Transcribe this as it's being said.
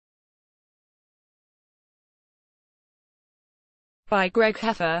By Greg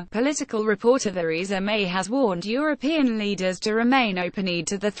Heffer, political reporter Theresa May has warned European leaders to remain open-eyed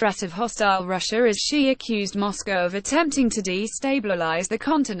to the threat of hostile Russia as she accused Moscow of attempting to destabilise the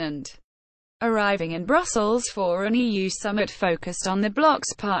continent. Arriving in Brussels for an EU summit focused on the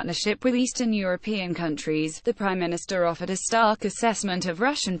bloc's partnership with Eastern European countries, the Prime Minister offered a stark assessment of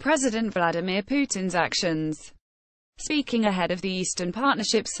Russian President Vladimir Putin's actions. Speaking ahead of the Eastern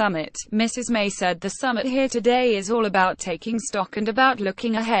Partnership Summit, Mrs. May said the summit here today is all about taking stock and about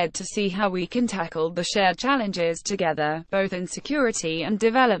looking ahead to see how we can tackle the shared challenges together, both in security and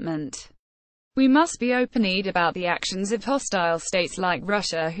development. We must be open-eyed about the actions of hostile states like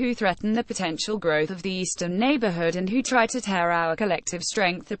Russia who threaten the potential growth of the Eastern neighborhood and who try to tear our collective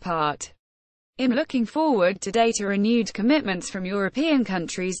strength apart. I'm looking forward today to renewed commitments from European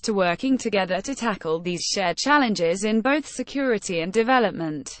countries to working together to tackle these shared challenges in both security and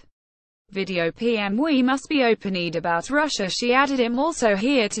development. Video PM. We must be open-eyed about Russia, she added. I'm also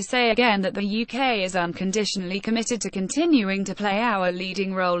here to say again that the UK is unconditionally committed to continuing to play our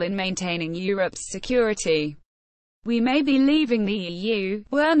leading role in maintaining Europe's security. We may be leaving the EU,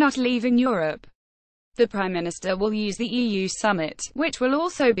 we're not leaving Europe. The Prime Minister will use the EU summit, which will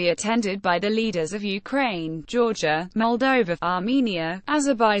also be attended by the leaders of Ukraine, Georgia, Moldova, Armenia,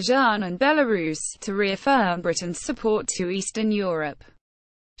 Azerbaijan and Belarus, to reaffirm Britain's support to Eastern Europe.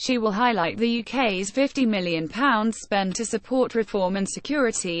 She will highlight the UK's £50 million spent to support reform and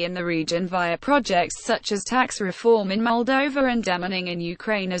security in the region via projects such as tax reform in Moldova and demining in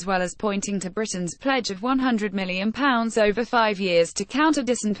Ukraine, as well as pointing to Britain's pledge of £100 million over 5 years to counter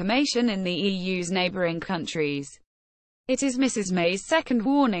disinformation in the EU's neighbouring countries. It is Mrs. May's second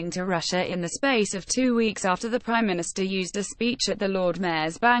warning to Russia in the space of 2 weeks after the Prime Minister used a speech at the Lord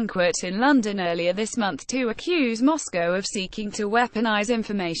Mayor's banquet in London earlier this month to accuse Moscow of seeking to weaponize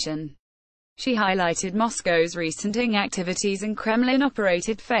information. She highlighted Moscow's recent activities and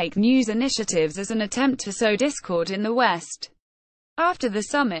Kremlin-operated fake news initiatives as an attempt to sow discord in the West. After the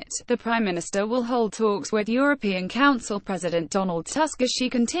summit, the Prime Minister will hold talks with European Council President Donald Tusk as she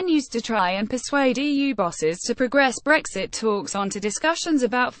continues to try and persuade EU bosses to progress Brexit talks onto discussions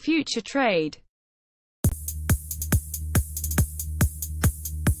about future trade.